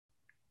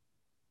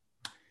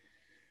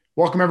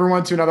Welcome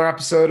everyone to another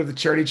episode of the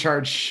Charity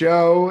Charge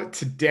Show.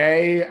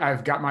 Today,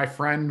 I've got my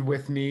friend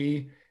with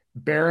me,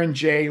 Baron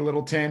J.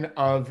 Littleton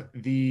of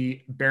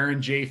the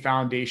Baron J.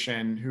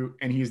 Foundation,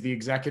 and he's the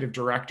executive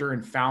director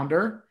and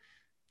founder.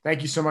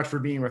 Thank you so much for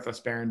being with us,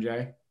 Baron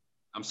J.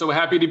 I'm so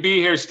happy to be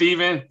here,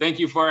 Stephen. Thank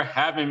you for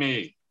having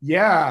me.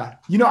 Yeah,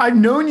 we've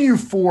known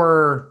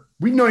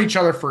each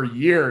other for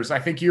years. I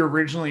think you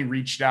originally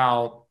reached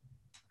out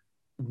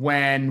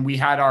when we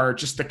had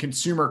just the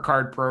consumer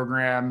card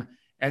program.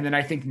 And then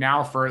I think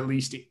now for at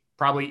least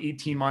probably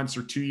 18 months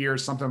or 2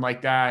 years, something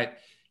like that,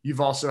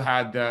 you've also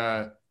had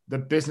the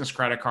business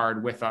credit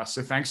card with us.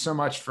 So thanks so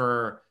much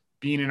for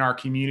being in our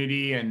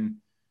community and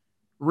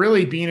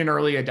really being an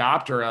early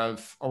adopter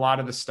of a lot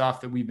of the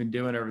stuff that we've been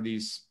doing over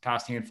these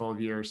past handful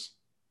of years.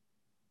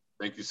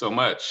 Thank you so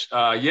much.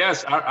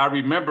 Yes, I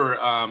remember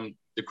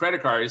the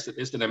credit card.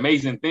 It's an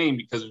amazing thing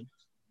because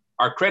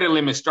our credit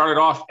limit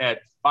started off at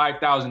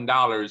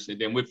 $5,000,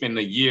 and then within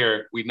a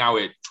year, we now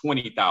at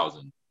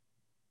 20,000.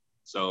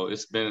 So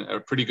it's been a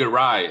pretty good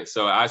ride.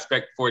 So I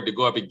expect for it to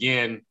go up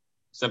again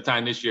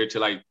sometime this year to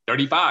like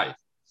 35.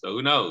 So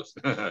who knows?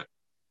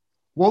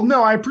 Well,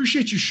 no, I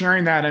appreciate you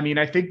sharing that. I mean,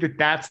 I think that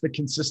that's the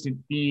consistent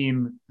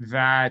theme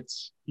that,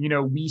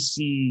 we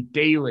see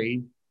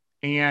daily.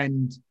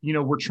 And,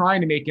 we're trying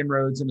to make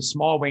inroads in a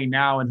small way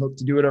now and hope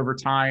to do it over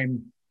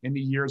time in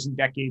the years and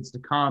decades to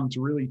come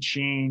to really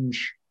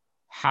change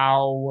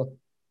how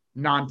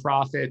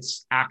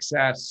nonprofits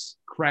access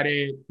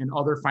credit and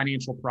other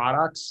financial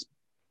products.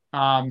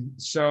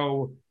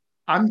 So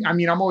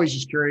I'm always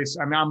just curious.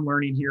 I mean, I'm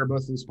learning here,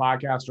 both of this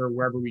podcast or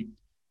wherever we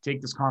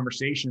take this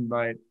conversation,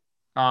 but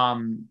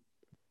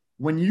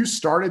when you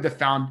started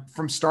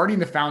from starting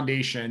the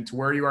foundation to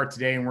where you are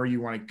today and where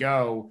you want to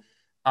go,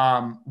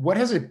 what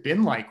has it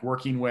been like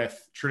working with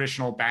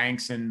traditional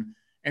banks, and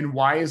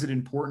why is it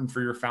important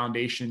for your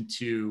foundation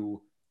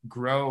to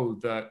grow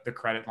the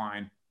credit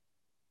line?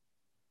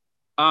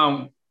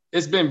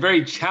 It's been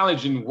very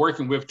challenging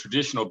working with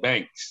traditional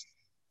banks.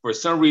 For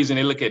some reason,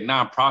 they look at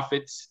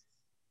nonprofits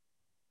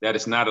that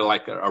it's not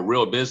like a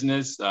real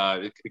business.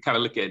 They kind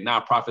of look at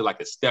nonprofit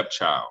like a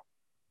stepchild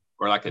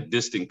or like a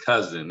distant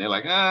cousin. They're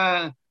like,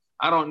 I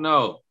don't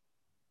know.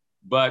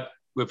 But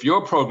with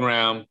your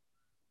program,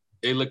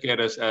 they look at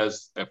us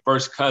as a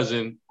first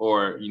cousin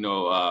or,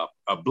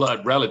 a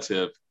blood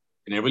relative,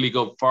 and they really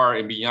go far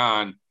and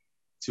beyond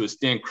to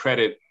extend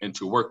credit and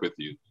to work with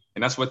you.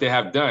 And that's what they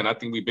have done. I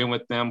think we've been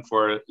with them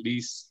for at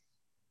least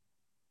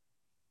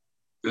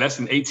less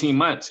than 18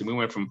 months, and we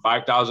went from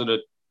 5,000 to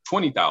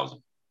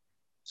 20,000.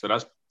 So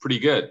that's pretty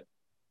good.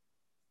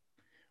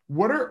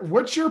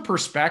 What's your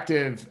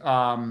perspective?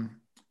 And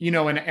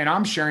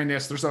I'm sharing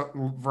this. There's a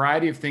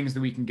variety of things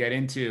that we can get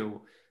into,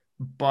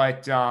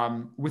 but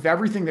with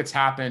everything that's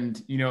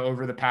happened,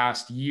 over the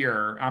past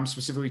year, I'm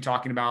specifically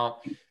talking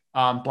about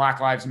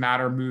Black Lives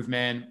Matter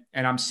movement,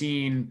 and I'm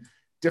seeing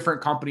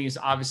different companies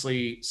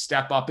obviously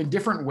step up in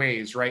different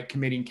ways, right?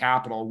 Committing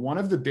capital. One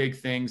of the big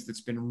things that's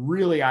been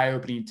really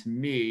eye-opening to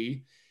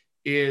me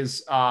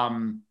is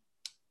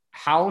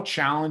how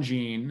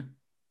challenging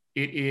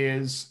it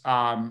is.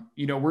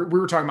 We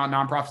were talking about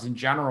nonprofits in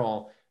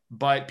general,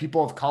 but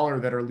people of color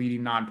that are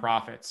leading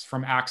nonprofits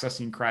from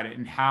accessing credit,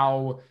 and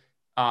how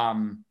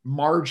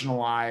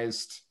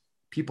marginalized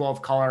people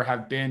of color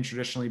have been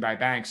traditionally by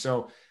banks.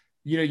 So,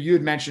 you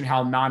had mentioned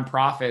how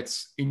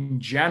nonprofits in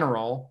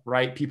general,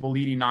 right? People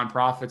leading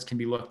nonprofits can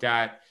be looked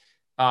at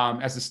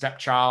as a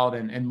stepchild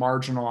and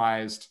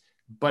marginalized,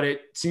 but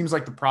it seems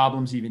like the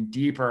problem's even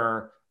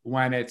deeper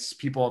when it's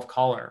people of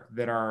color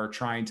that are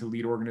trying to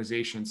lead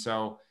organizations.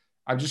 So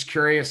I'm just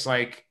curious,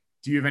 like,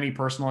 do you have any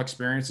personal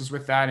experiences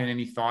with that, and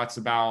any thoughts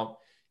about,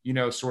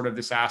 sort of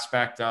this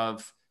aspect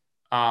of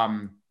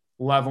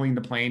leveling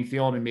the playing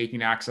field and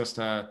making access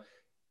to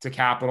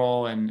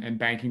capital and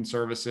banking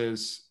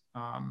services,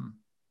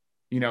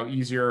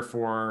 easier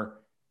for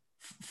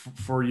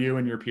you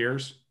and your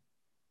peers?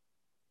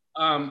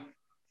 Um,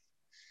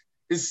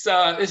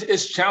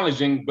 it's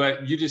challenging,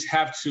 but you just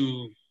have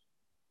to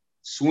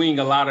swing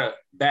a lot of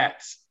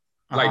bats.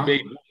 Like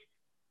Uh-huh.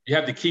 you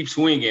have to keep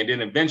swinging.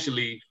 Then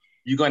eventually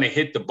you're going to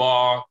hit the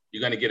ball.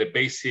 You're going to get a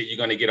base hit. You're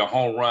going to get a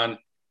home run.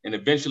 And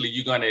eventually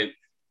you're going to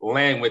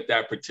land with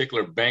that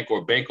particular bank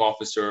or bank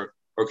officer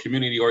or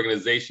community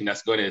organization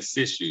that's going to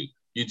assist you.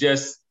 You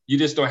just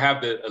don't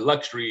have the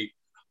luxury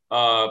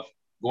of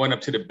going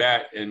up to the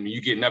bat, and you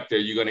getting up there,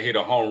 you're going to hit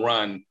a home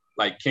run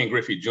like Ken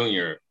Griffey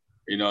Jr.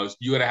 You're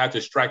going to have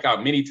to strike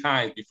out many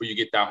times before you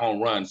get that home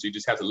run. So you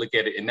just have to look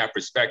at it in that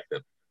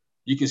perspective.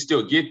 You can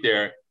still get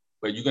there,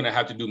 but you're going to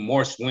have to do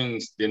more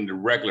swings than the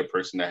regular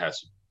person that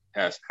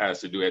has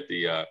to do at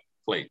the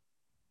plate.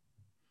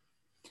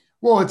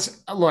 Well,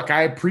 look,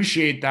 I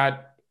appreciate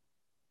that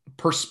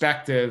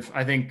perspective.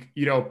 I think,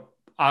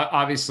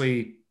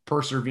 obviously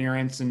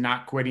perseverance and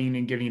not quitting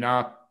and giving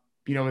up,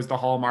 is the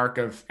hallmark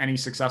of any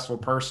successful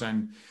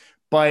person.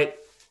 But,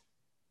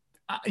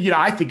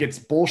 I think it's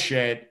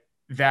bullshit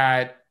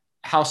that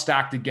how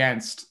stacked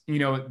against,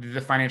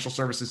 the financial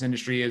services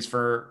industry is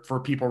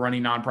for people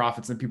running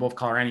nonprofits and people of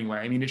color anyway.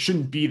 I mean, it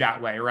shouldn't be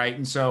that way, right?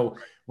 And so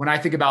when I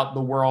think about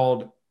the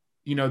world,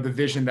 the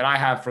vision that I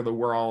have for the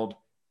world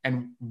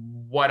and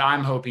what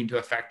I'm hoping to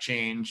affect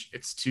change,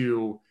 it's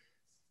to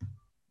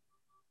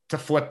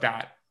flip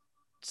that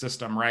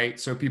system, right?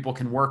 So people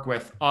can work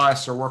with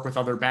us or work with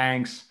other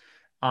banks,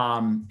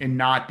 and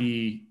not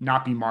be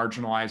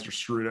marginalized or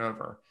screwed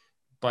over.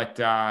 But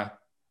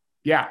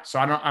yeah, so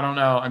I don't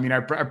know. I mean, I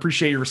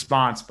appreciate your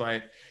response,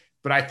 but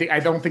I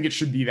don't think it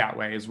should be that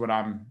way is what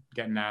I'm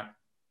getting at.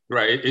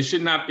 Right. It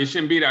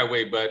shouldn't be that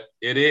way, but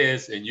it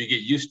is, and you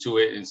get used to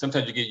it. And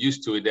sometimes you get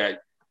used to it that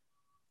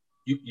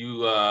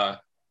you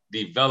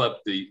develop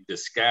the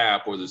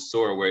scab or the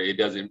sore where it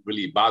doesn't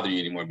really bother you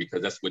anymore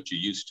because that's what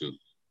you're used to.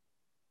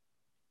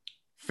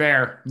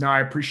 Fair. No, I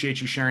appreciate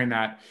you sharing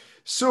that.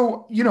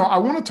 So, I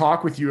want to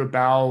talk with you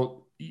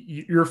about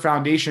your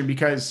foundation,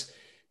 because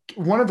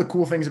one of the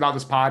cool things about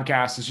this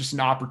podcast is just an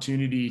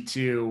opportunity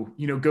to,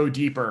 go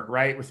deeper,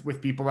 right?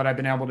 With people that I've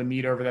been able to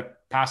meet over the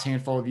past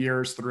handful of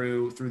years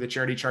through the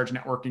Charity Charge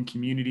Network and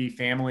community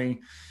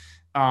family.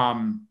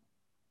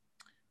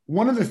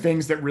 One of the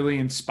things that really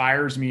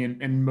inspires me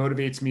and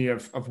motivates me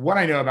of what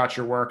I know about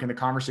your work and the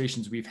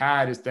conversations we've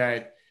had is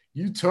that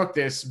you took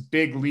this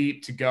big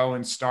leap to go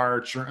and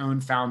start your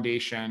own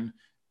foundation.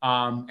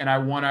 And I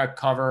want to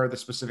cover the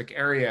specific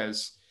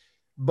areas.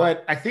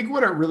 But I think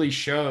what it really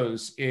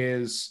shows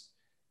is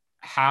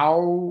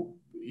how,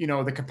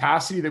 the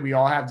capacity that we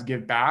all have to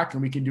give back,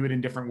 and we can do it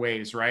in different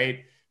ways,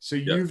 right? So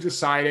you've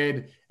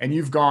decided and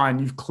you've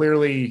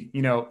clearly,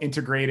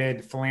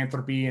 integrated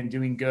philanthropy and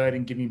doing good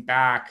and giving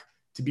back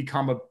to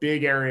become a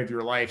big area of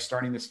your life,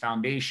 starting this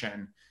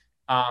foundation.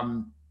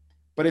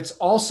 But it's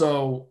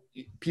also,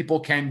 people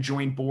can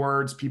join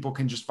boards, people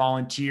can just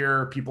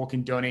volunteer, people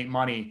can donate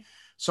money.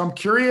 So I'm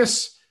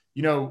curious,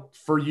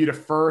 for you to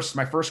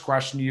my first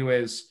question to you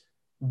is,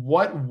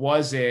 what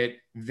was it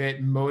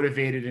that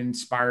motivated and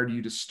inspired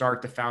you to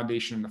start the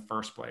foundation in the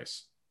first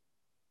place?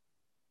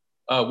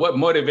 What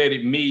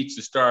motivated me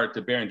to start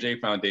the Baron J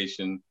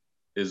Foundation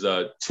is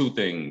two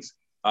things.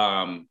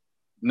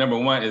 Number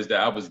one is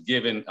that I was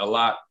giving a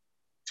lot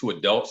to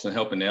adults and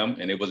helping them,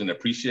 and it wasn't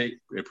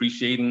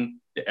appreciating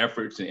the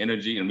efforts and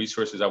energy and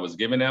resources I was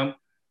giving them.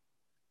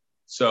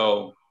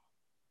 So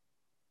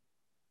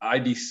I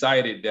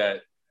decided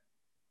that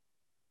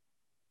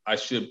I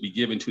should be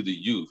given to the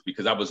youth,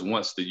 because I was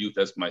once the youth.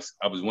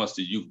 I was once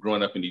the youth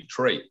growing up in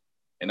Detroit,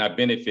 and I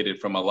benefited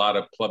from a lot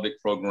of public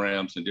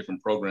programs and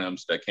different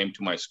programs that came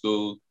to my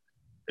school,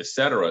 et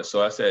cetera.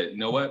 So I said, you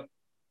know what?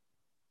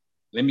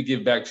 Let me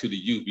give back to the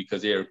youth,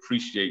 because they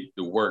appreciate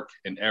the work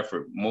and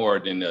effort more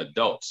than the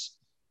adults.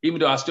 Even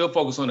though I still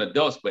focus on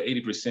adults, but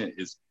 80%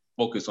 is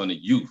focused on the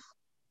youth,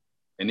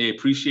 and they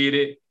appreciate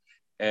it.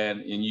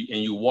 And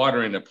you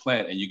water in the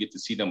plant, and you get to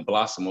see them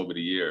blossom over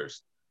the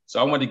years. So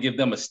I want to give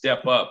them a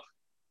step up,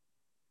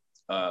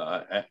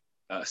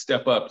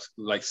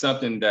 like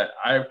something that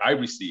I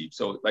received.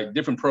 So like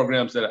different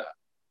programs that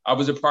I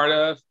was a part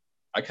of,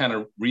 I kind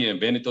of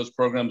reinvented those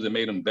programs and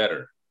made them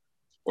better.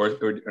 Or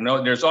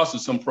no, there's also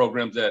some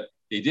programs that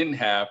they didn't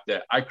have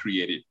that I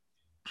created.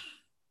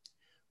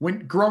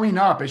 When growing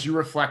up, as you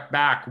reflect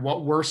back,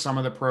 what were some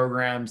of the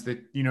programs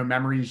that,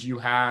 memories you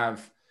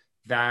have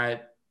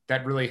that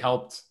really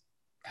helped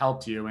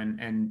you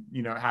and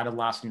had a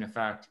lasting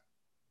effect?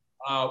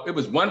 It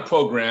was one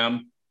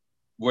program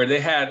where they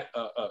had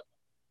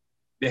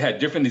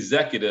different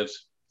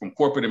executives from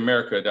corporate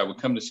America that would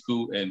come to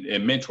school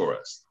and mentor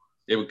us.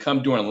 They would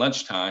come during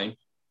lunchtime,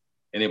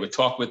 and they would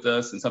talk with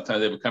us. And sometimes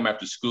they would come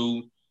after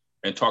school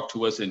and talk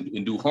to us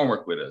and do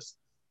homework with us.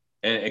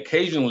 And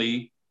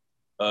occasionally,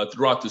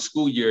 throughout the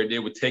school year, they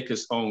would take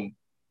us on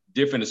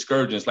different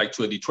excursions, like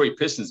to a Detroit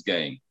Pistons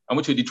game. I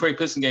went to a Detroit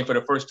Pistons game for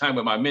the first time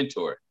with my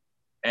mentor.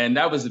 And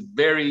that was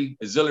very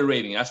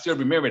exhilarating. I still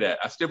remember that.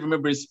 I still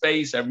remember his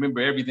face. I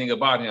remember everything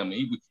about him.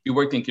 He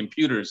worked in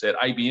computers at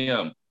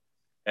IBM.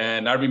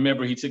 And I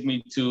remember he took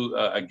me to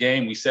a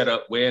game. We set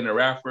up way in the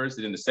rafters.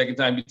 And then the second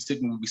time he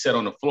took me, we sat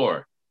on the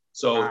floor.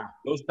 So wow.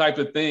 Those type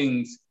of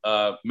things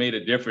made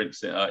a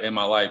difference in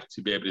my life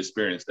to be able to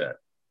experience that.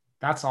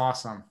 That's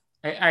awesome.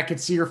 I could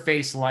see your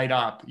face light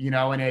up,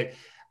 and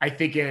I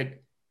think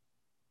it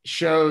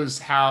shows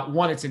how,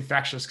 one, it's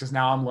infectious, because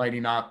now I'm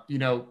lighting up,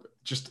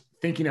 just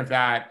thinking of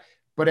that.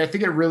 But I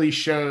think it really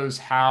shows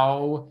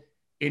how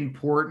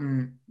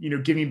important,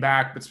 giving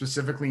back, but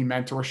specifically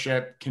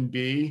mentorship, can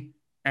be,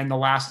 and the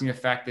lasting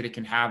effect that it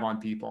can have on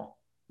people.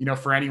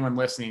 For anyone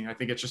listening, I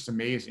think it's just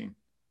amazing.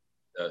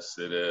 Yes,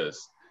 it is.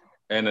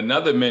 And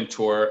another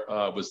mentor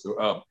was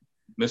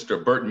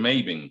Mr. Burton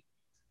Mabing.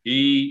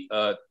 He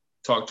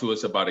talked to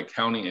us about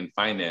accounting and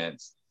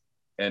finance,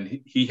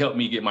 and he helped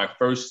me get my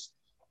first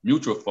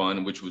mutual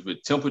fund, which was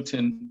with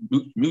Templeton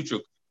Fund.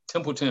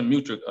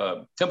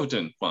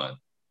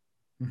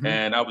 Mm-hmm.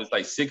 And I was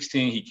like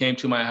 16. He came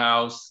to my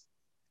house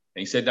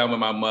and he sat down with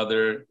my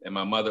mother, and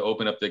my mother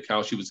opened up the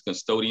account. She was a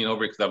custodian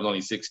over it because I was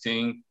only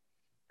 16.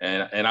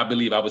 And I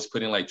believe I was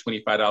putting like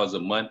 $25 a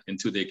month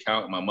into the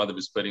account. My mother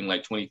was putting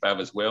like 25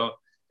 as well.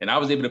 And I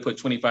was able to put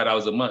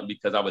 $25 a month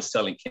because I was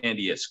selling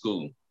candy at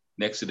school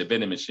next to the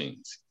vending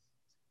machines.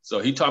 So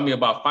he taught me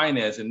about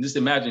finance. And just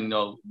imagine,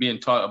 being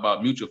taught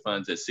about mutual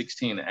funds at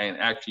 16 and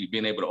actually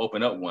being able to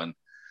open up one.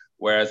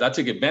 Whereas I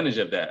took advantage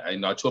of that.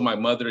 I told my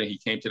mother and he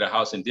came to the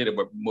house and did it,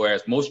 but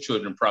whereas most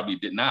children probably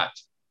did not.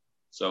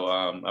 So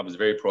I was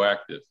very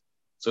proactive.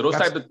 So those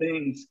type of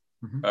things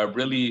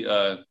really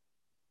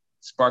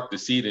sparked the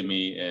seed in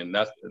me. And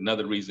that's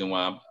another reason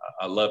why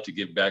I love to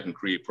give back and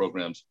create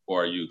programs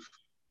for our youth.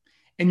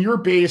 And you're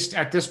based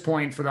at this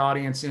point, for the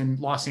audience, in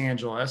Los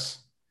Angeles.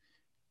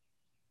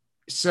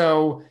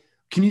 So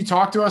can you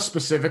talk to us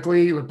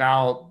specifically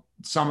about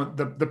some of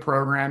the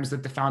programs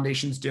that the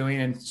foundation's doing,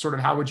 and sort of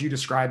how would you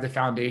describe the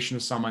foundation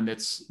to someone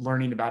that's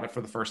learning about it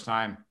for the first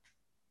time?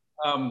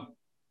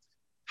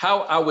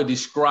 How I would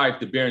describe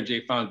the Baron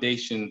J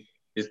Foundation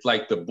is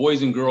like the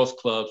Boys and Girls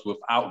Clubs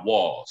without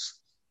walls,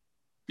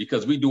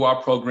 because we do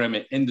our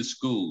programming in the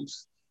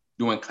schools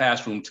during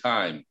classroom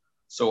time.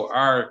 So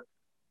our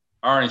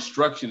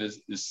instruction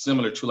is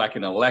similar to like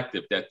an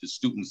elective that the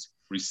students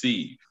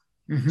receive.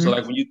 Mm-hmm. So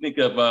like when you think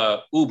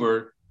of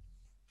Uber,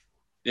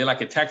 they're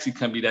like a taxi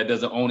company that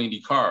doesn't own any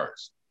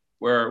cars,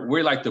 where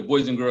we're like the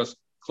Boys and Girls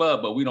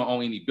Club, but we don't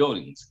own any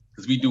buildings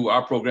because we do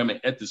our programming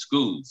at the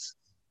schools.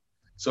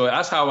 So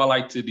that's how I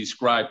like to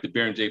describe the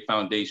Baron J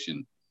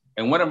Foundation.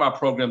 And one of our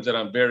programs that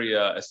I'm very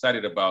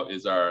excited about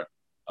is our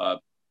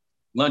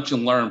Lunch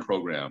and Learn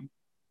program,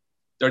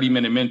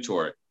 30-minute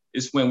mentor.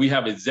 It's when we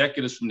have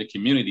executives from the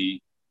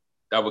community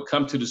that would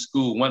come to the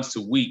school once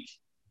a week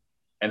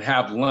and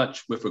have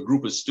lunch with a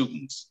group of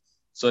students.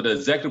 So the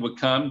executive would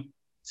come,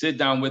 sit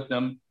down with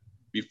them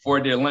before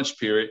their lunch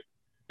period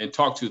and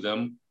talk to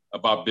them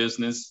about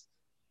business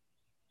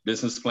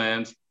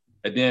plans.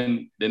 And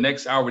then the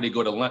next hour, they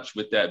go to lunch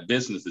with that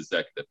business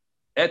executive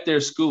at their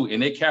school in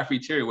their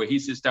cafeteria, where he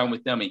sits down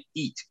with them and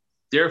eat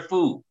their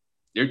food,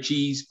 their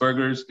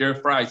cheeseburgers, their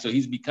fries. So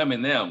he's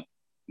becoming them.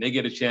 They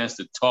get a chance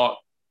to talk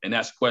and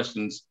ask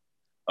questions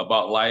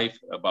about life,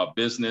 about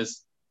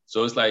business.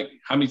 So it's like,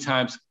 how many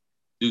times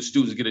do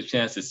students get a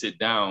chance to sit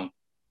down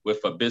with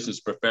a business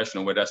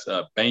professional, whether that's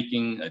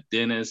banking, a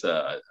dentist,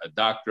 a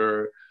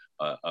doctor,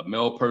 a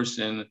mail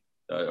person,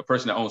 a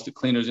person that owns the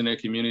cleaners in their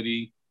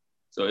community.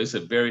 So it's a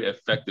very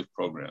effective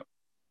program.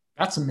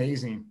 That's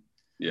amazing.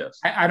 Yes.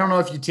 I don't know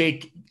if you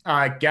take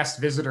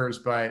guest visitors,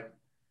 but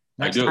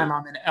next time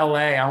I'm in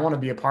LA, I want to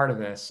be a part of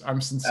this.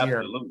 I'm sincere.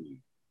 Absolutely.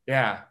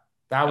 Yeah,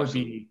 that would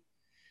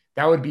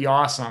be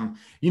awesome.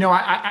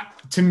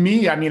 To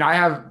me, I mean, I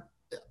have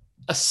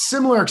a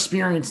similar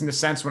experience in the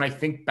sense when I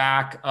think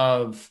back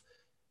of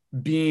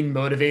being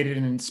motivated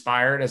and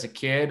inspired as a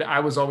kid,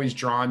 I was always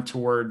drawn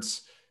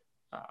towards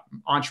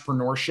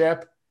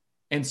entrepreneurship.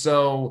 And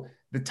so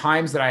the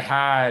times that I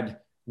had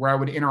where I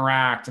would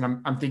interact,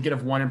 and I'm thinking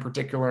of one in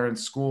particular in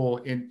school,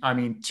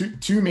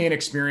 two main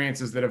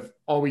experiences that have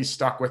always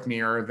stuck with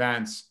me are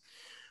events.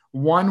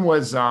 One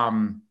was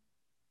when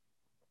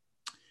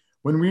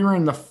we were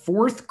in the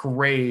fourth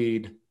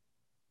grade,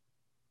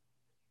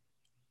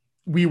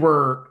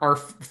 our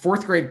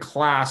fourth grade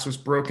class was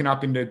broken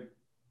up into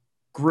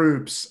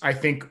groups. I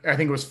think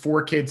it was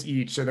 4 kids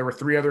each. So there were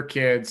 3 other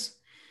kids.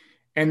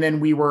 And then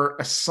we were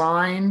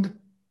assigned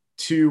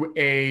to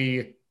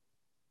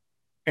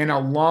an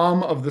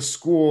alum of the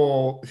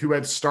school who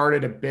had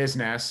started a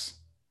business.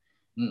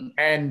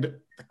 And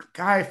the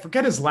guy, I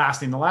forget his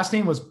last name. The last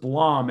name was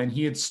Blum, and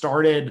he had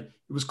started,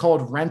 it was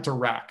called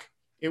Rent-A-Wreck.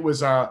 It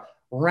was a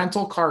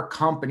rental car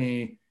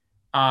company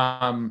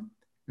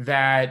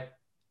that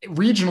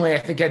regionally, I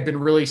think had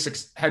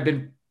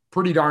been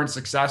pretty darn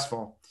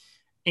successful.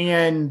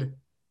 And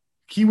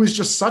he was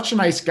just such a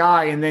nice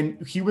guy. And then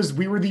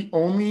we were the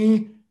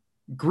only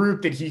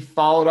group that he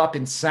followed up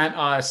and sent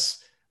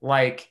us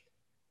like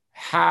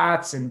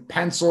hats and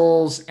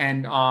pencils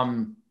and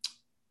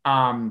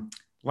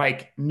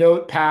like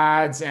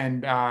notepads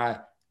and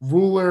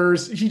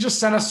rulers. He just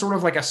sent us sort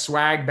of like a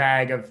swag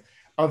bag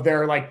of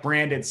their like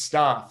branded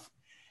stuff.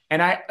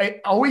 And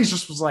I always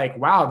just was like,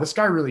 wow, this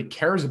guy really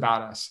cares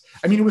about us.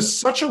 I mean, it was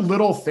such a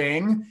little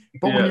thing,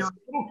 but when you're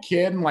a little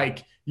kid and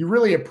like, you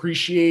really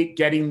appreciate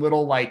getting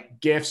little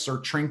like gifts or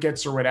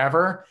trinkets or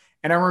whatever.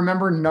 And I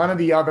remember none of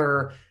the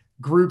other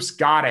groups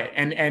got it.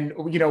 And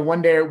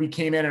one day we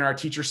came in and our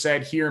teacher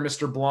said, here,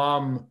 Mr.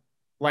 Blum,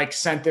 like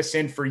sent this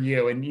in for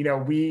you. And,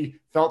 we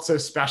felt so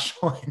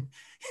special.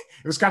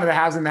 It was kind of the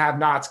haves and the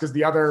have-nots, because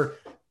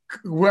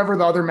whoever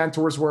the other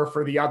mentors were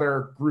for the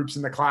other groups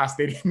in the class,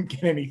 they didn't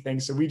get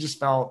anything. So we just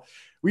felt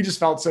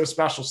so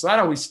special. So that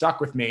always stuck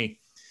with me,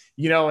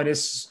 and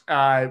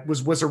it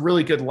was a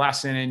really good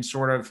lesson in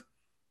sort of,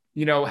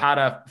 how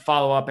to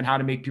follow up and how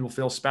to make people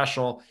feel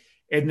special.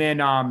 And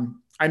then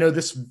I know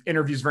this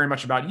interview is very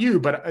much about you,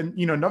 but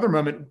another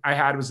moment I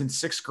had was in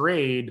 6th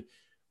grade.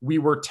 We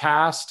were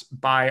tasked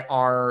by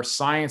our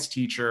science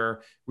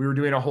teacher. We were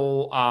doing a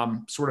whole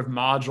sort of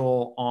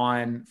module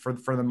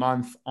for the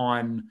month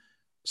on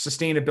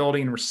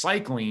sustainability and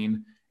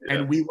recycling. Yes.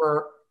 And we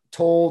were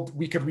told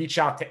we could reach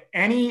out to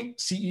any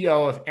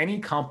CEO of any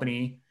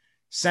company,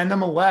 send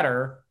them a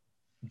letter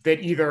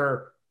that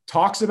either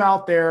talks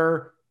about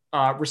their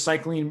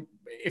recycling.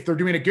 If they're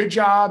doing a good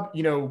job,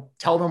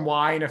 tell them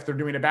why. And if they're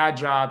doing a bad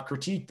job,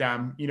 critique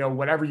them,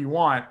 whatever you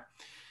want.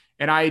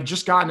 And I had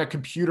just gotten a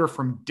computer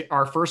from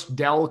our first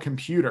Dell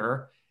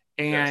computer,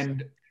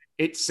 and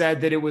it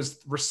said that it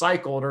was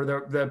recycled,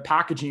 or the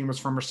packaging was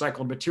from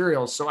recycled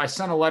materials. So I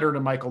sent a letter to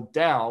Michael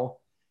Dell,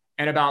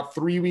 and about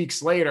 3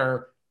 weeks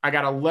later, I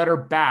got a letter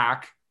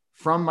back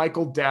from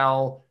Michael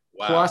Dell,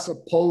 plus a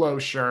polo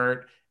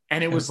shirt.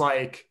 And it was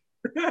like,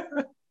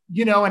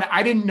 and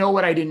I didn't know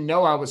what I didn't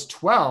know. I was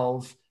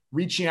 12,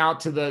 reaching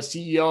out to the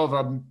CEO of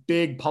a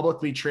big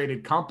publicly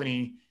traded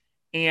company.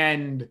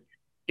 And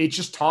it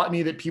just taught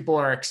me that people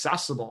are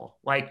accessible.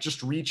 Like,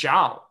 just reach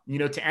out,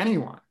 to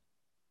anyone.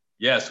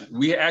 Yes,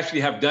 we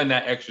actually have done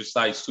that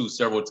exercise too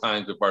several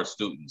times with our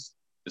students.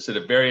 It's a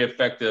very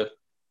effective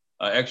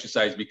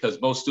exercise, because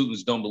most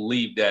students don't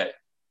believe that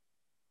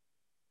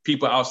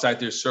people outside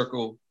their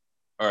circle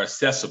are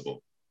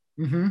accessible.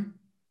 Mm-hmm.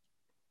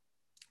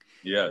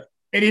 Yeah.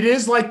 And it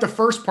is like the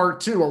first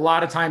part too. A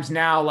lot of times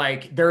now,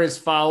 like, there is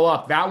follow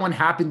up. That one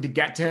happened to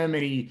get to him,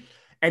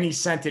 and he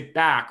sent it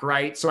back.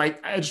 Right. So I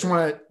just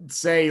want to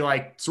say,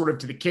 like, sort of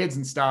to the kids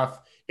and stuff,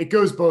 it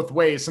goes both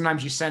ways.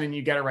 Sometimes you send and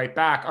you get it right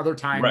back. Other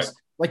times,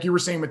 like you were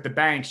saying with the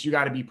banks, you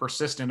got to be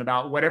persistent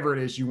about whatever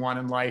it is you want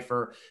in life,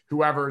 or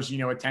whoever's,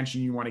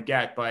 attention you want to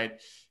get. But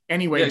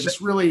anyway,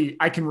 just really,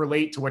 I can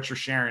relate to what you're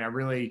sharing.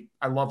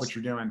 I love what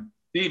you're doing.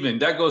 Stephen,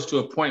 that goes to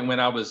a point when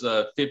I was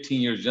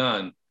 15 years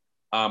young.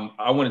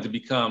 I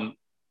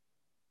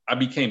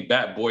became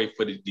bat boy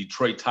for the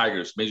Detroit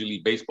Tigers Major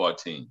League Baseball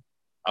team.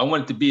 I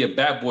wanted to be a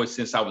bat boy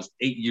since I was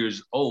 8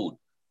 years old,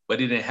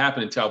 but it didn't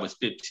happen until I was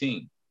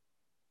 15.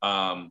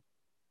 But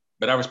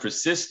I was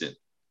persistent,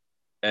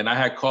 and I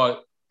had called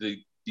the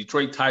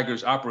Detroit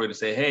Tigers operator and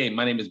say, "Hey,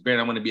 my name is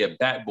Baron. I want to be a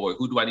bat boy.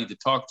 Who do I need to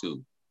talk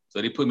to?"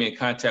 So they put me in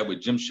contact with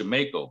Jim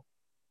Shemako.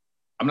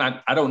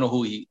 I didn't know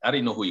who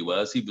he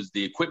was. He was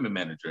the equipment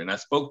manager, and I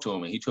spoke to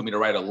him, and he told me to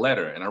write a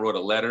letter, and I wrote a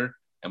letter,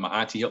 and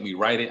my auntie helped me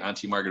write it,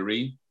 Auntie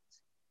Marguerite.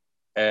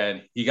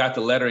 And he got the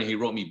letter, and he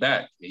wrote me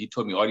back, and he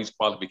told me all these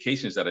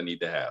qualifications that I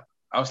need to have.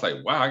 I was like,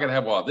 wow, I got to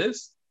have all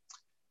this.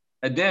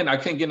 And then I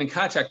couldn't get in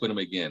contact with him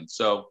again.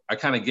 So I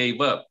kind of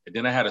gave up. And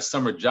then I had a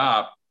summer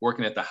job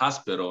working at the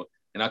hospital,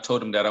 and I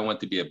told him that I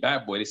wanted to be a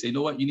bat boy. They said, you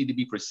know what? You need to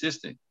be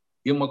persistent.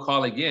 Give him a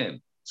call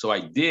again. So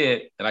I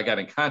did, and I got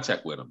in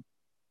contact with him.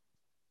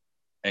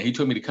 And he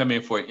told me to come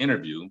in for an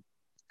interview,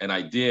 and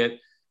I did.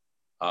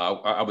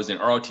 I was in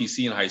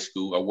ROTC in high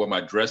school. I wore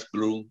my dress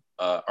blue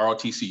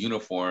ROTC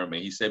uniform,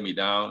 and he set me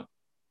down,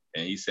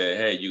 and he said,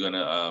 "Hey, you're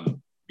gonna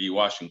be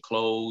washing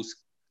clothes,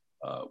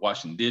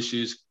 washing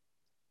dishes,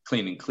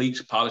 cleaning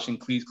cleats, polishing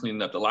cleats,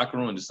 cleaning up the locker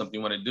room. Is something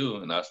you want to do?"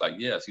 And I was like,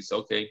 "Yes." He said,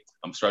 "Okay,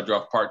 I'm starting you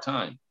off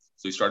part-time."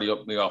 So he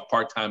started me off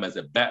part-time as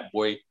a bat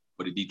boy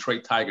for the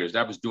Detroit Tigers.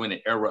 That was during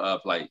the era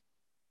of, like,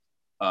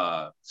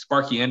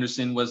 Sparky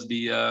Anderson was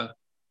the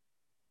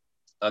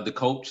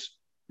coach.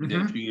 And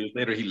then a few years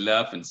later, he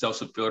left, and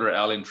Celso Fielder,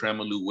 Alan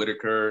Trammell, Lou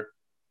Whitaker,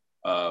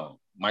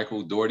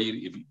 Michael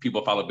Doherty, if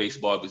people follow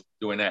baseball, it was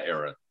during that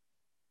era.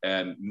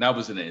 And that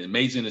was an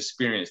amazing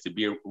experience to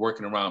be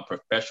working around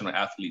professional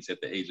athletes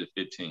at the age of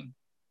 15.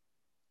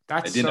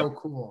 That's so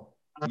cool.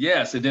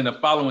 Yes. And then the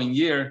following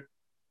year,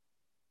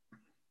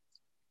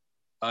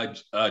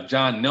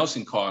 John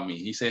Nelson called me.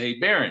 He said, "Hey,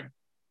 Baron,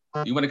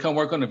 you want to come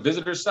work on the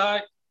visitor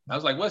side?" I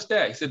was like, "What's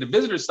that?" He said, "The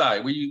visitor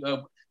side, where you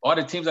all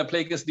the teams I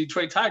played against the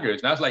Detroit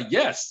Tigers." And I was like,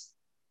 "Yes."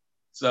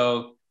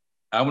 So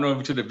I went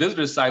over to the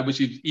visitor side, which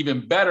is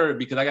even better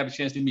because I got a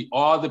chance to meet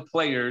all the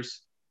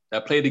players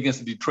that played against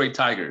the Detroit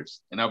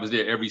Tigers. And I was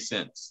there ever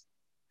since.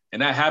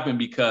 And that happened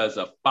because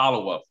of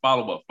follow-up,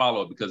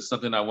 because it's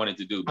something I wanted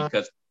to do,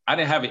 because I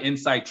didn't have an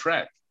inside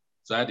track.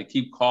 So I had to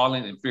keep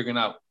calling and figuring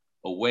out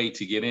a way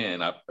to get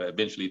in. I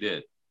eventually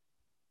did.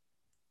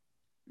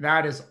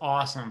 That is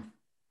awesome.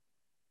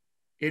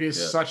 It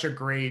is such a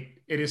great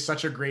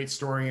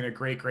story and a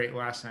great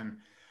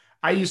lesson.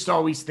 I used to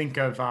always think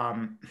of,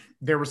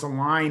 there was a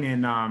line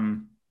in,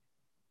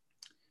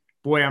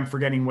 boy, I'm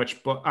forgetting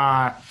which book.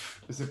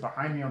 Is it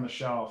behind me on the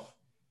shelf?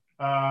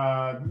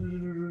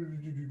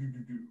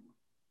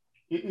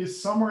 It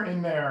is somewhere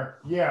in there.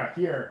 Yeah,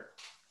 here.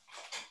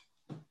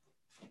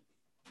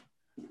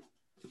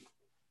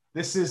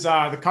 This is,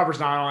 the cover's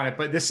not on it,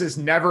 but this is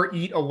Never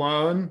Eat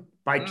Alone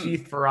by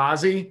Keith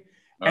Ferrazzi.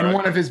 And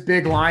one of his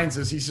big lines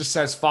is he just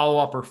says, "Follow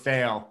up or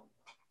fail."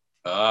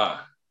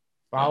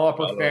 Follow up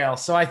or fail.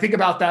 So I think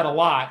about that a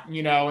lot,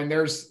 and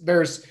there's,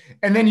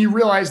 and then you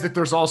realize that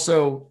there's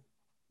also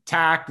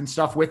tact and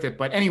stuff with it.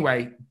 But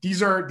anyway,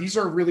 these are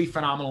really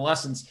phenomenal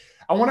lessons.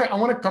 I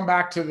want to come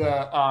back to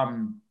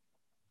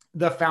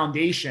the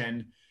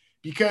foundation,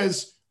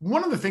 because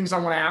one of the things I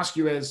want to ask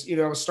you is,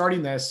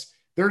 starting this,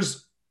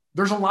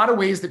 there's a lot of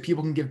ways that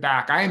people can give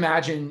back. I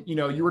imagine,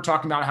 you were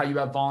talking about how you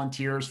have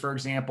volunteers, for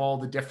example,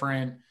 the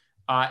different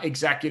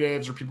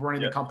executives or people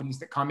running the companies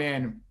that come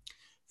in.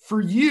 For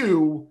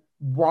you,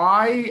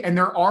 why, and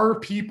there are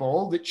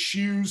people that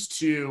choose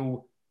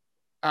to,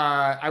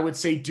 I would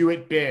say, do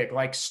it big,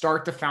 like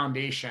start the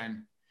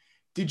foundation.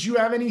 Did you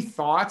have any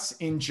thoughts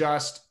in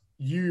just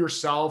you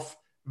yourself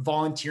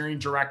volunteering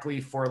directly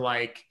for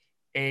like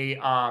a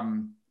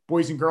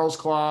Boys and Girls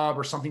Club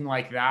or something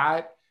like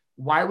that?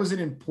 Why was it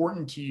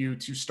important to you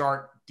to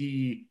start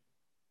the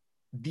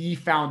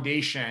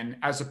foundation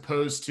as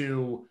opposed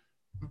to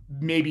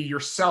maybe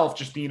yourself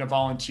just being a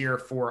volunteer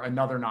for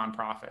another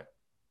nonprofit?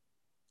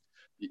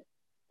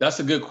 That's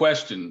a good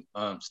question,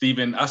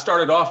 Stephen. I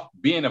started off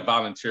being a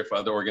volunteer for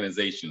other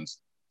organizations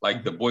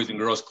like the Boys and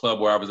Girls Club,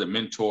 where I was a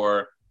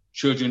mentor,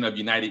 Children of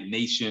United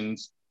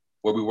Nations,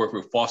 where we work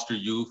with foster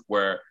youth,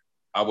 where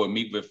I would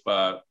meet with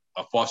a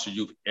foster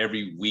youth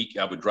every week.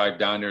 I would drive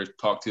down there,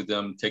 talk to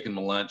them, take them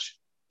to lunch,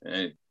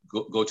 and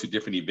go to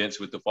different events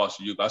with the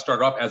foster youth. I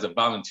started off as a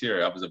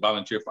volunteer. I was a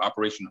volunteer for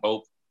Operation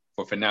Hope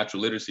for financial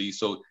literacy.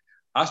 So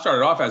I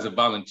started off as a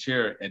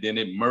volunteer, and then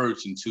it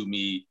merged into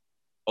me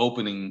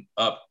opening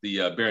up the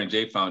Baron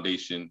J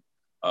Foundation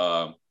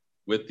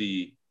with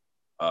the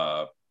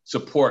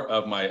support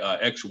of my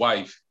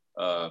ex-wife,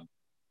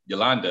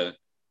 Yolanda.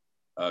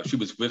 She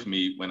was with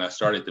me when I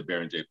started the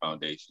Baron J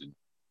Foundation.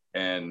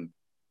 And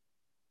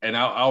I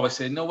always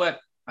say, you know what?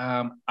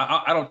 I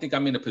don't think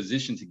I'm in a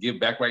position to give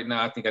back right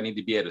now. I think I need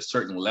to be at a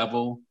certain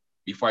level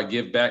before I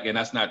give back. And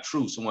that's not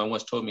true. Someone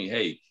once told me,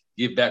 hey,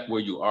 give back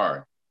where you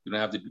are. You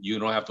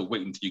don't have to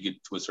wait until you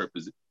get to a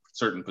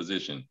certain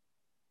position.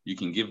 You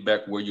can give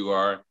back where you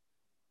are.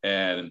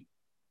 And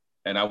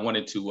I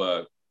wanted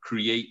to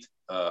create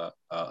a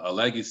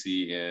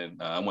legacy,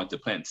 and I wanted to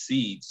plant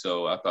seeds.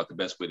 So I thought the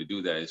best way to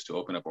do that is to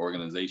open up an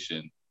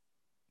organization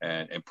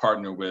and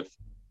partner with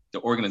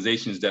the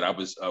organizations that I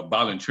was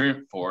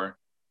volunteering for.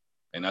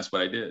 And that's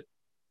what I did.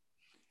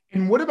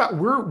 And what about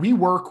we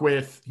work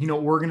with,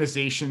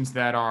 organizations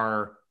that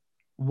are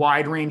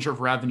wide range of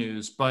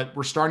revenues, but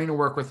we're starting to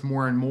work with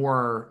more and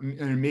more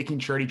and making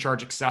Charity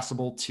Charge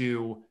accessible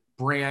to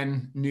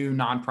brand new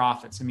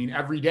nonprofits. I mean,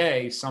 every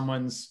day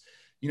someone's,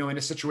 in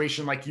a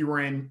situation like you were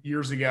in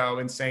years ago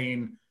and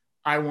saying,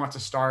 I want to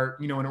start,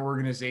 an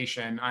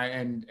organization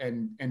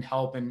and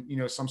help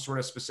in, some sort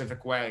of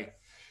specific way.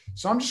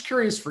 So I'm just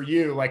curious for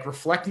you, like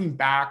reflecting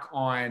back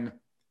on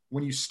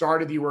when you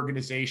started the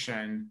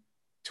organization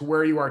to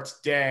where you are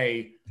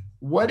today,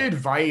 what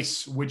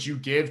advice would you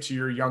give to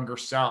your younger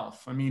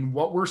self? I mean,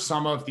 what were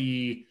some of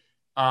the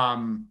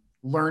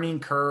learning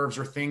curves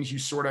or things you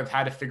sort of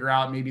had to figure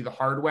out maybe the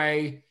hard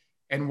way?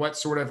 And what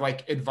sort of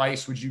like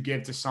advice would you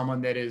give to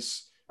someone that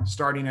is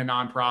starting a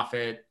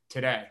nonprofit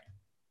today?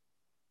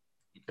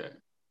 Okay.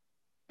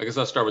 I guess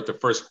I'll start with the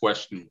first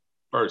question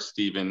first,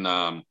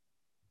 Stephen.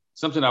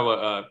 Something I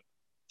would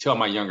tell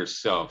my younger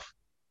self,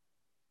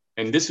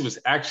 and this was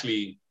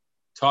actually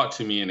taught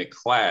to me in a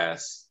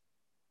class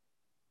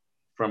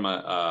from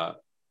an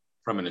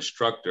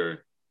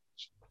instructor.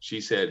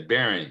 She said,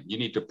 Baron, you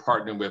need to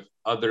partner with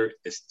other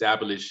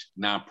established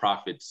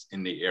nonprofits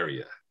in the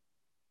area.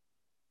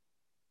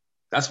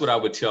 That's what I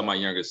would tell my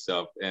younger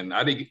self. And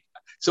I think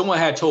someone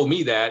had told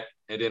me that,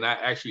 and then I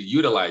actually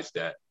utilized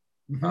that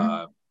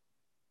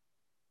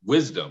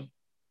wisdom.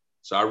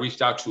 So I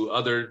reached out to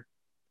other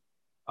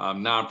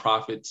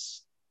nonprofits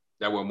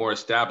that were more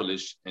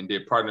established and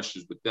did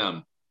partnerships with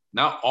them.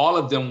 Not all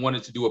of them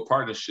wanted to do a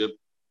partnership.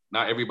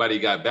 Not everybody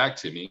got back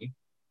to me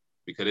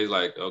because they're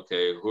like,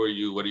 okay, who are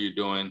you? What are you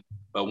doing?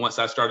 But once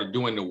I started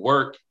doing the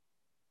work,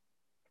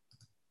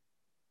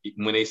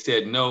 when they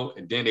said no,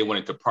 and then they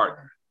wanted to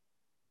partner.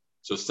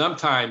 So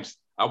sometimes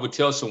I would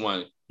tell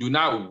someone, do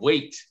not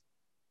wait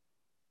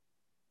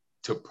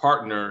to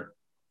partner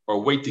or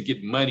wait to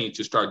get money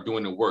to start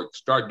doing the work.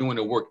 Start doing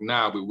the work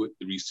now with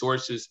the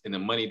resources and the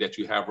money that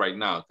you have right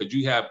now. Because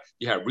you have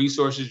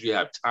resources, you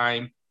have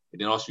time, and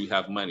then also you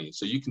have money.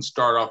 So you can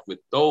start off with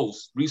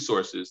those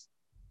resources.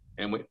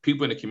 And when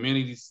people in the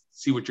community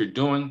see what you're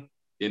doing,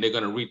 then they're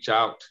going to reach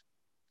out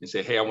and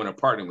say, hey, I want to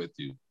partner with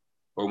you.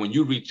 Or when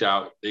you reach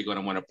out, they're going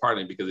to want to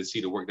partner because they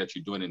see the work that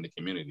you're doing in the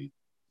community.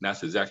 And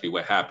that's exactly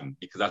what happened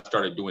because I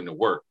started doing the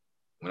work.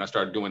 When I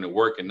started doing the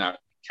work and not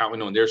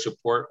counting on their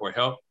support or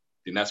help,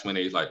 then that's when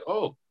they're like,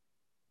 oh,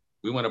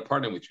 we want to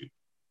partner with you.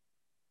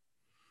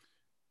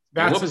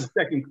 What was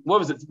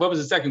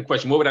the second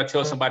question? What would I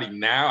tell somebody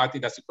now? I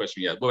think that's the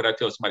question. Yeah. What would I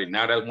tell somebody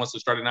now that wants to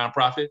start a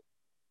nonprofit?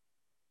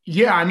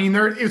 Yeah. I mean,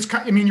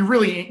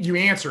 you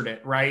answered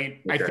it,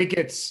 right? Okay. I think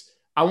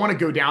I want to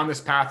go down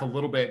this path a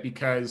little bit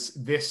because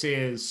this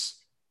is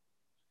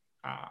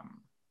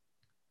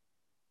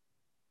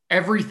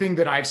everything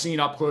that I've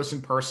seen up close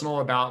and personal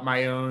about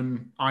my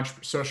own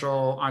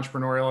social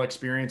entrepreneurial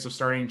experience of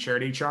starting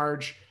Charity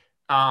Charge.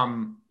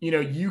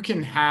 You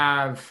can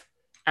have,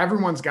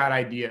 everyone's got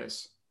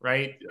ideas,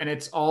 right? Yeah. And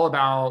it's all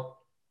about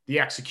the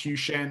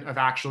execution of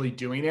actually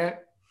doing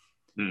it.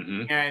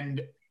 Mm-hmm.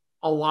 And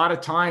a lot of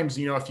times,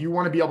 if you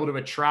want to be able to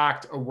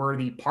attract a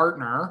worthy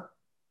partner,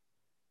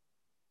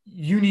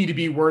 you need to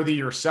be worthy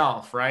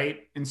yourself,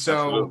 right? And so,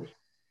 absolutely.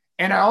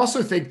 And I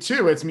also think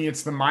too, it's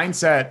the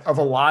mindset of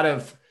a lot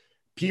of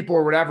people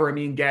or whatever,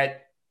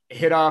 get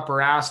hit up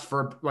or asked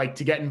for like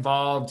to get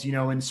involved,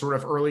 in sort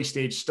of early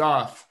stage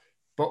stuff.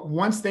 But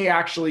once they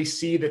actually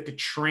see that the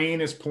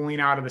train is pulling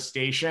out of the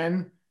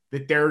station,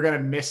 that they're going to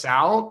miss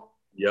out,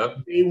 Yep.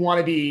 they want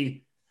to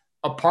be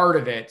a part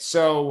of it.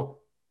 So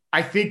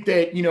I think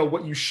that,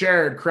 what you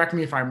shared, correct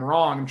me if I'm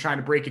wrong, I'm trying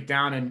to break it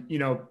down and,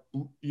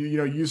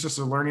 use this as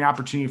a learning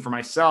opportunity for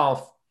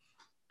myself.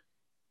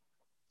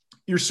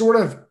 It's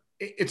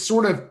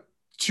sort of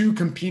two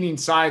competing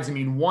sides. I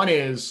mean, one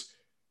is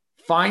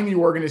find the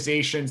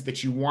organizations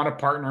that you want to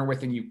partner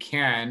with and you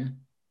can.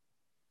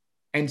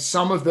 And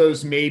some of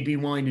those may be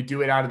willing to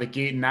do it out of the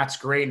gate, and that's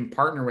great, and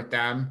partner with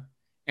them.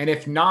 And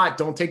if not,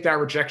 don't take that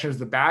rejection as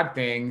the bad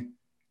thing.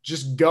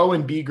 Just go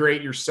and be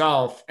great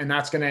yourself. And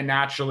that's going to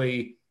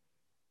naturally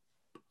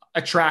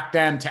attract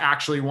them to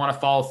actually want to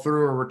follow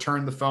through or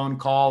return the phone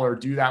call or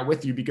do that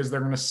with you, because they're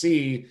going to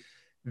see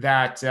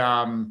that,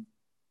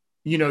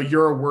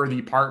 you're a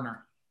worthy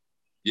partner.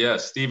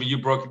 Yes, Stephen, you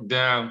broke it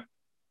down.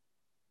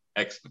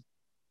 Excellent.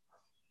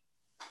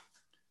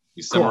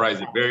 You summarized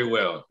Cool. it very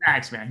well.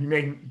 Thanks,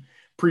 man.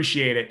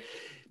 Appreciate it.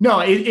 No,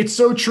 it's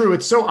so true.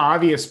 It's so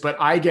obvious, but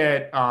I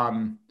get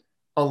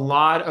a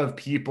lot of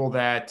people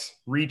that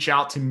reach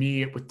out to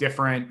me with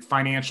different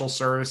financial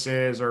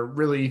services or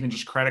really even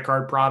just credit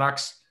card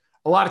products.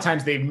 A lot of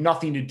times they have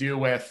nothing to do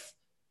with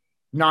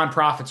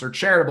nonprofits or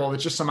charitable.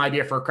 It's just some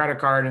idea for a credit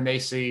card, and they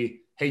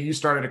see, hey, you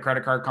started a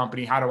credit card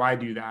company. How do I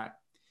do that?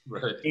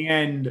 Right.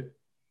 And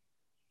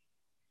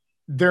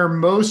they're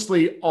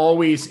mostly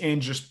always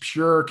in just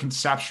pure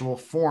conceptual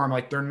form.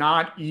 Like they're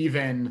not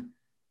even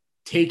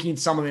taking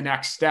some of the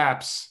next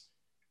steps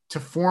to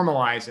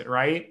formalize it,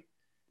 right?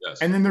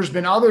 Yes. And then there's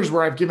been others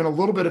where I've given a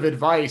little bit of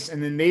advice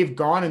and then they've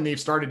gone and they've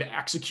started to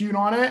execute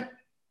on it.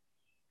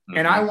 Mm-hmm.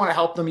 And I want to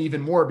help them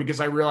even more because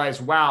I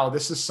realize, wow,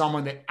 this is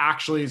someone that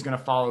actually is going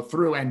to follow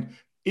through and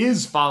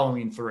is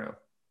following through.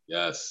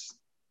 Yes,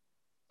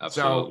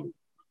 absolutely. So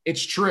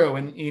it's true.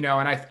 And,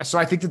 so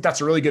I think that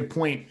that's a really good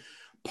point.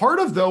 Part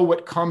of though,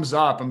 what comes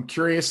up, I'm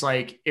curious,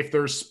 like if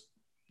there's,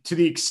 to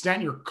the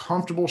extent you're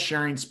comfortable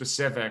sharing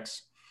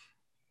specifics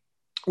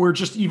or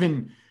just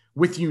even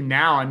with you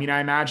now. I mean,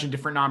 I imagine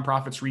different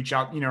nonprofits reaching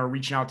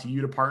out to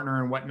you to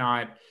partner and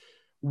whatnot.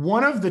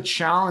 One of the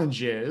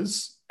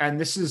challenges, and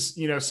this is,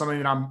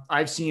 something that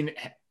I've seen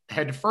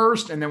head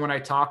first. And then when I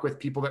talk with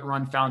people that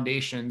run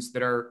foundations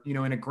that are,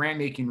 in a grant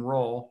making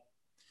role,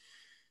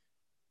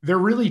 they're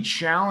really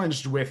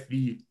challenged with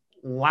the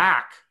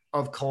lack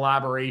of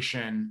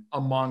collaboration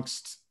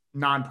amongst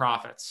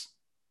nonprofits.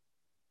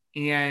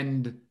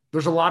 And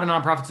there's a lot of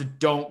nonprofits that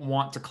don't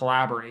want to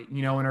collaborate,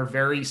 and are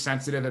very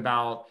sensitive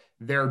about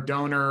their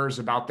donors,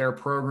 about their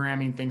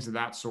programming, things of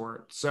that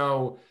sort.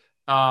 So,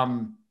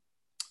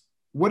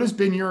 what has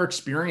been your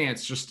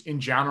experience just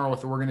in general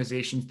with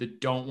organizations that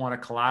don't want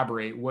to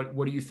collaborate?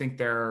 What do you think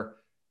their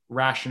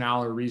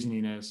rationale or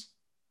reasoning is?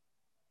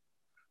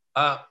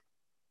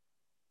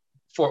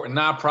 For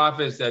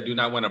nonprofits that do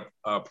not want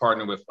to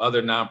partner with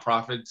other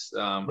nonprofits,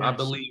 yes. I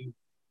believe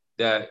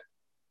that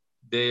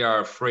they are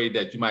afraid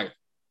that you might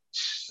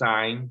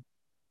shine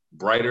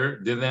brighter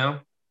than them.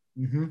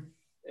 Mm-hmm.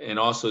 And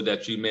also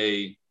that you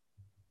may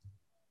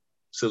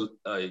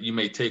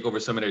take over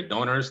some of their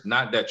donors.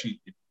 Not that you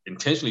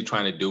intentionally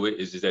trying to do it,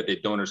 is just that their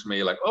donors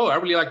may like, oh, I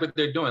really like what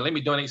they're doing. Let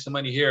me donate some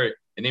money here.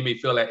 And they may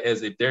feel like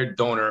as if their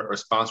donor or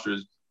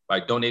sponsors, by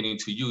donating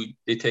to you,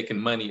 they're taking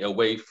money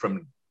away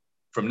from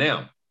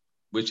them,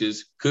 which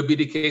could be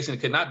the case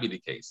and could not be the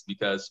case,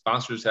 because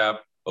sponsors have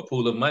a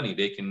pool of money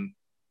they can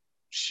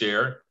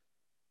share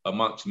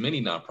amongst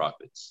many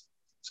nonprofits.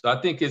 So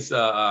I think it's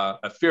a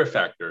fear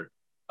factor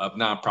of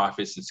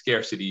nonprofits and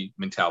scarcity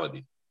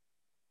mentality.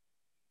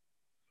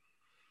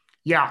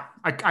 Yeah,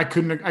 I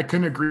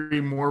couldn't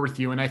agree more with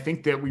you. And I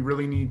think that we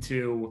really need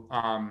to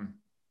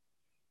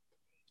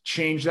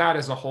change that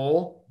as a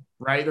whole,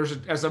 right?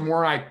 As the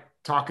more I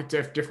talk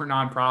to different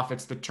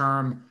nonprofits, the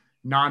term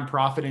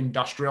nonprofit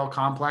industrial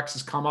complex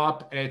has come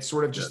up. And it's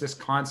sort of just this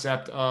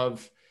concept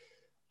of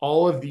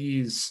all of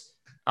these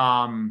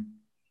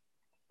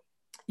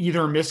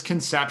either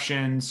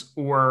misconceptions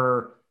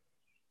or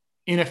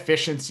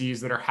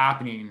inefficiencies that are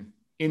happening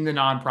in the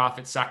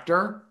nonprofit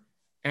sector.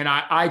 And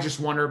I just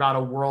wonder about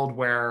a world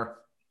where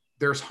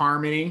there's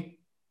harmony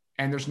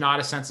and there's not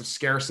a sense of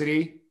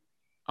scarcity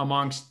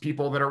amongst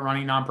people that are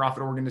running nonprofit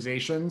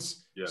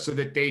organizations, so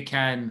that they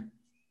can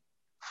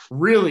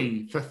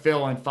really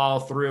fulfill and follow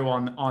through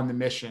on the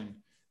mission.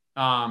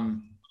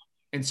 And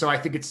so I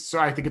think it's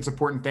an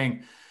important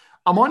thing.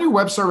 I'm on your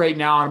website right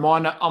now. I'm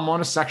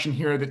on a section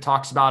here that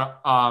talks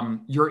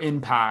about your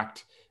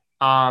impact.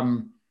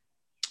 Are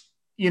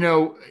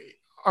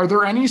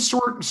there any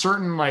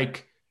certain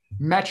like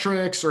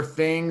metrics or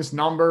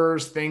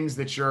numbers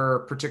that you're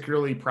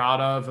particularly proud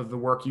of the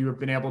work you have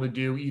been able to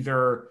do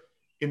either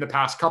in the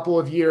past couple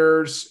of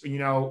years,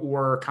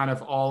 or kind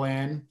of all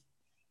in?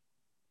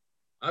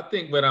 I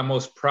think what I'm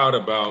most proud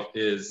about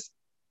is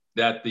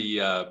that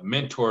the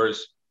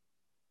mentors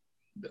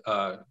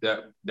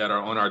that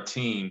are on our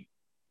team,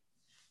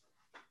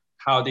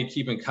 how they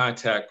keep in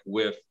contact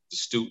with the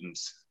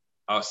students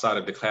outside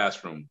of the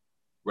classroom.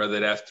 whether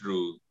that's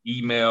through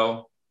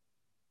email,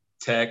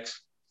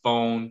 text,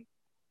 phone,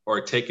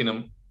 or taking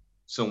them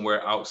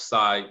somewhere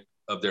outside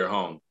of their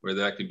home, whether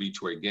that could be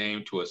to a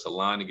game, to a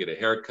salon to get a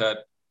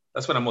haircut.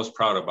 That's what I'm most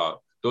proud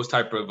about. Those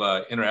type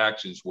of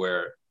interactions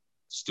where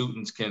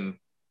students can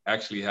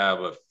actually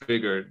have a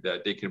figure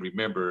that they can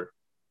remember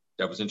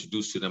that was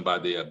introduced to them by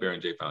the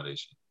Baron J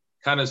Foundation.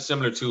 Kind of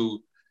similar to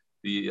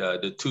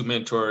the two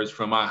mentors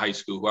from my high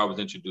school who I was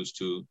introduced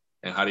to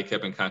and how they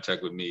kept in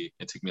contact with me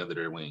and took me under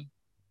their wing.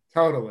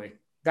 Totally.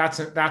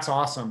 That's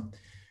awesome.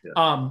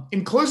 Yeah.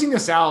 In closing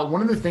this out,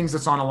 one of the things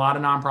that's on a lot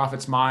of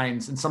nonprofits'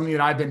 minds and something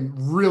that I've been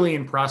really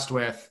impressed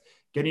with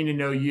getting to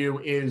know you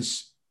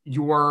is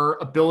your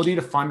ability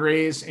to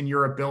fundraise and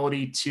your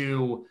ability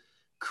to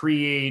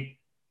create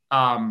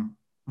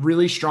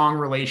really strong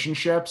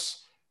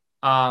relationships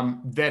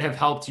that have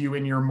helped you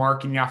in your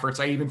marketing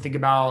efforts. I even think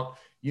about,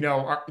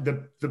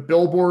 the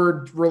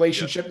billboard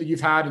relationship that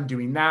you've had in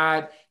doing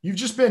that. You've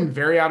just been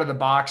very out of the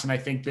box and I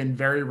think been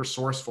very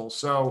resourceful.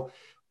 So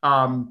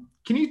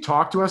can you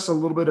talk to us a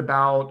little bit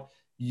about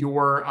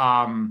your,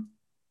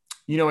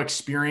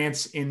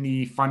 experience in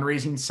the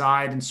fundraising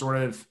side and sort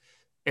of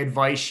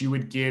advice you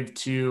would give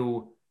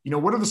to,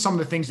 what are some of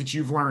the things that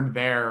you've learned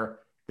there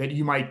that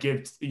you might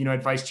give,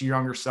 advice to your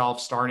younger self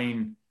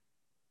starting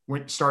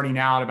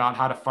out about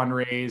how to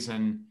fundraise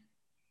and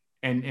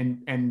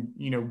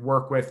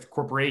work with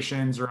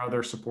corporations or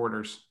other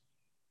supporters?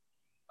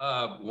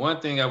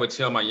 One thing I would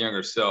tell my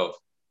younger self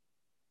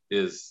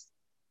is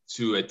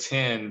to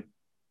attend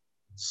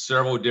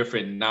several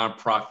different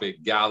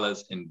nonprofit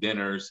galas and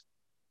dinners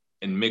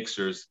and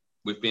mixers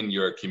within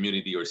your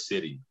community or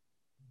city.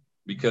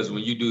 Because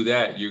when you do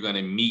that, you're going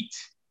to meet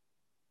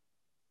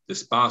the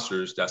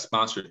sponsors that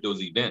sponsor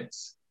those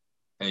events.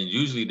 And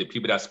usually the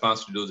people that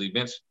sponsor those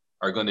events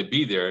are going to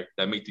be there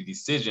that make the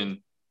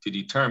decision to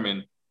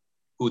determine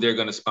who they're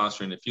going to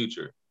sponsor in the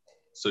future.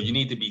 So you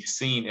need to be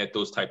seen at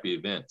those type of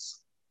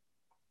events.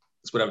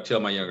 That's what I would tell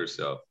my younger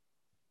self.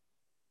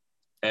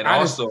 And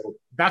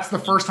that's the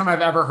first time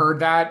I've ever heard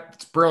that.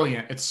 It's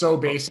brilliant. It's so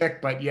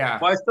basic, but yeah.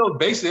 Well, it's so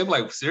basic. I'm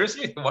like,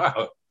 seriously?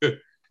 Wow.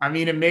 I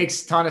mean, it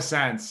makes a ton of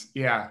sense.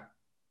 Yeah.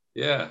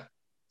 Yeah.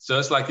 So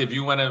it's like if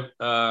you want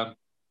to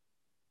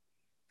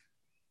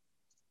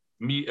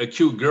meet a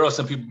cute girl,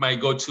 some people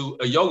might go to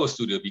a yoga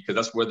studio because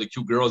that's where the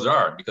cute girls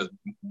are, because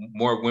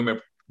more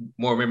women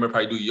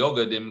probably do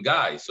yoga than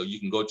guys. So you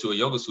can go to a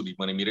yoga studio if you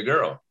want to meet a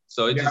girl.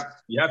 So you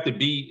have to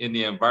be in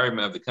the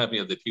environment of the company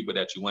of the people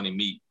that you want to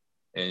meet.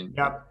 And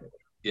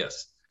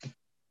yes.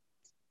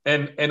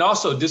 And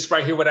also this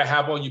right here, what I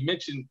have on, you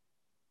mentioned,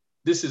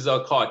 this is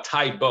called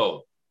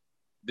Taibo.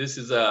 This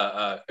is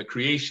a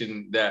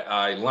creation that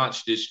I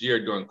launched this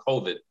year during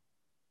COVID.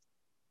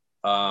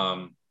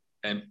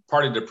 And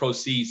part of the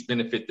proceeds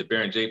benefit the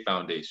Baron J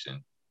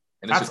Foundation.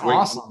 And that's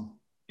awesome.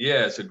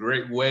 Yeah, it's a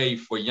great way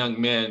for young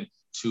men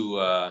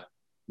to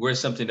wear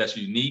something that's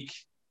unique,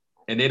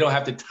 and they don't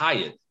have to tie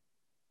it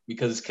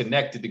because it's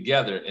connected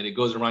together and it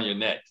goes around your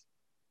neck.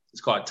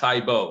 It's called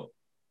Taibo.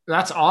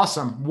 That's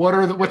awesome.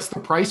 What's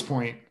the price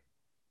point?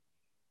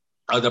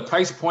 The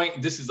price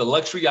point, this is a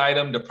luxury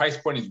item. The price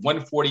point is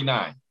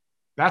 $149.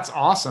 That's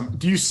awesome.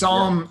 Do you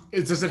sell them?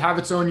 Does it have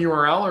its own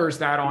URL or is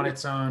that on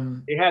its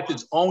own? It has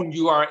its own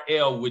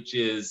URL, which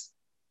is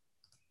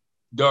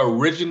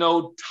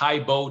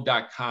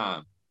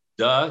theoriginaltaibo.com.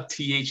 The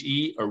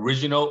THE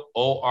original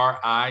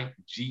ORIGINAL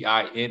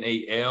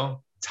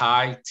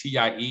Thai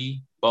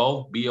TIE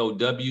Bo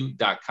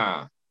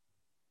BOW.com.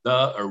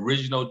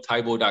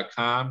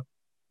 Theoriginaltaibo.com.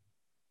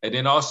 And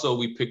then also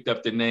we picked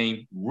up the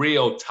name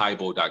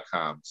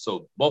realtaibo.com.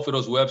 So both of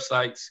those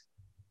websites,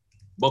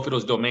 both of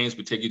those domains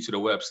would take you to the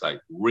website.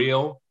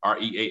 Real,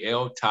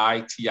 REAL,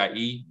 Thai,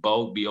 TIE,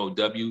 Bo,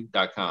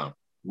 BOW.com.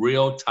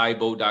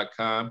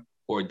 Realtaibo.com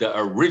or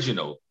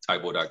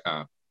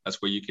theoriginaltaibo.com.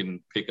 That's where you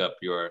can pick up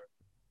your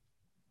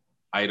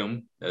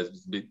item.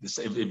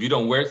 If you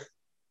don't wear it,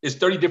 it's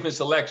 30 different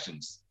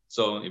selections.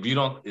 So if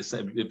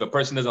a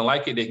person doesn't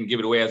like it, they can give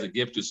it away as a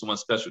gift to someone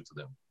special to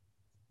them.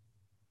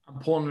 I'm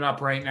pulling it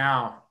up right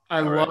now.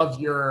 I love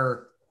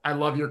your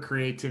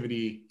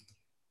creativity,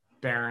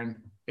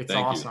 Baron. It's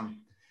awesome.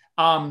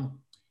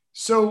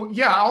 So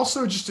yeah,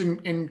 also just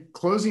in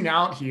closing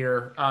out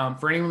here,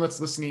 for anyone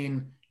that's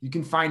listening, you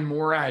can find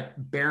more at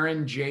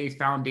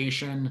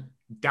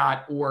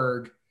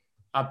baronjfoundation.org.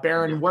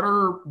 Baron, what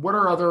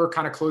are other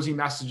kind of closing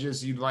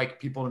messages you'd like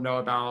people to know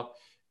about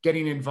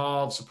getting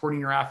involved, supporting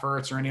your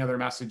efforts, or any other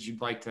message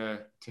you'd like to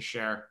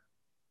share?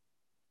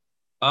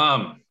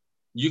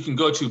 You can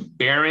go to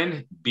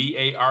Baron,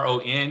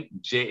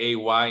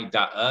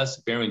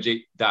 BARONJAY.us,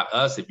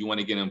 BaronJ.us if you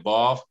want to get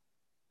involved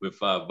with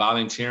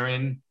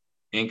volunteering,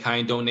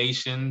 in-kind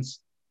donations,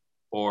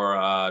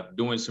 or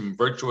doing some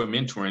virtual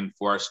mentoring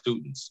for our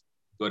students.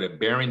 Go to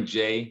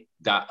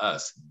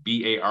baronj.us,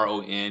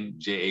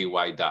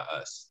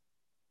 BARONJAY.us.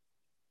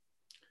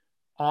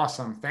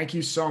 Awesome. Thank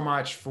you so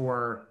much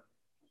for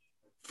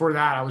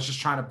that. I was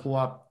just trying to pull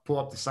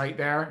up the site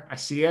there. I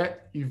see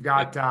it. You've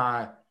got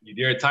you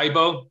did a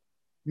typo?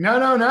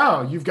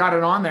 No. You've got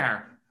it on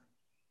there.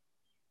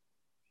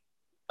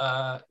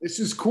 This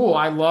is cool.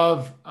 I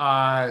love,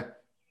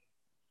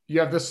 you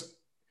have this.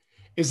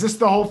 Is this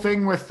the whole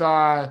thing with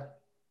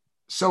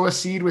sow a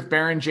seed with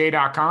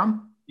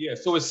baronj.com? Yeah,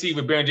 so a seed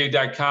with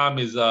baronj.com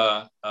is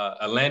a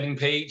landing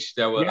page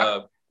that will Yeah.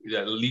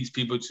 that leads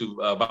people to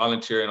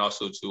volunteer and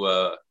also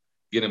to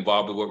get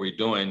involved with what we're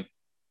doing.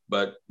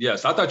 But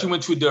yes, I thought you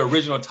went to the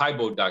original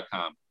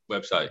Tybo.com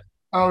website.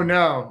 Oh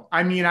no.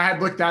 I mean, I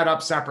had looked that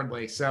up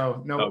separately.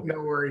 So no Okay.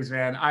 worries,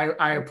 man.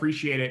 I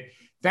appreciate it.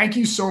 Thank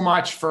you so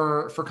much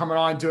for coming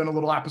on, doing a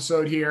little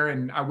episode here.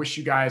 And I wish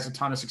you guys a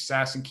ton of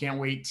success and can't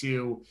wait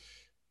to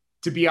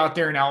be out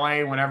there in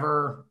LA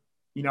whenever,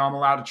 I'm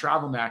allowed to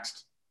travel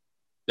next.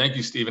 Thank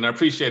you, Stephen. I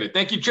appreciate it.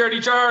 Thank you, Charity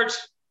Charge.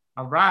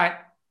 All right.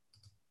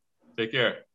 Take care.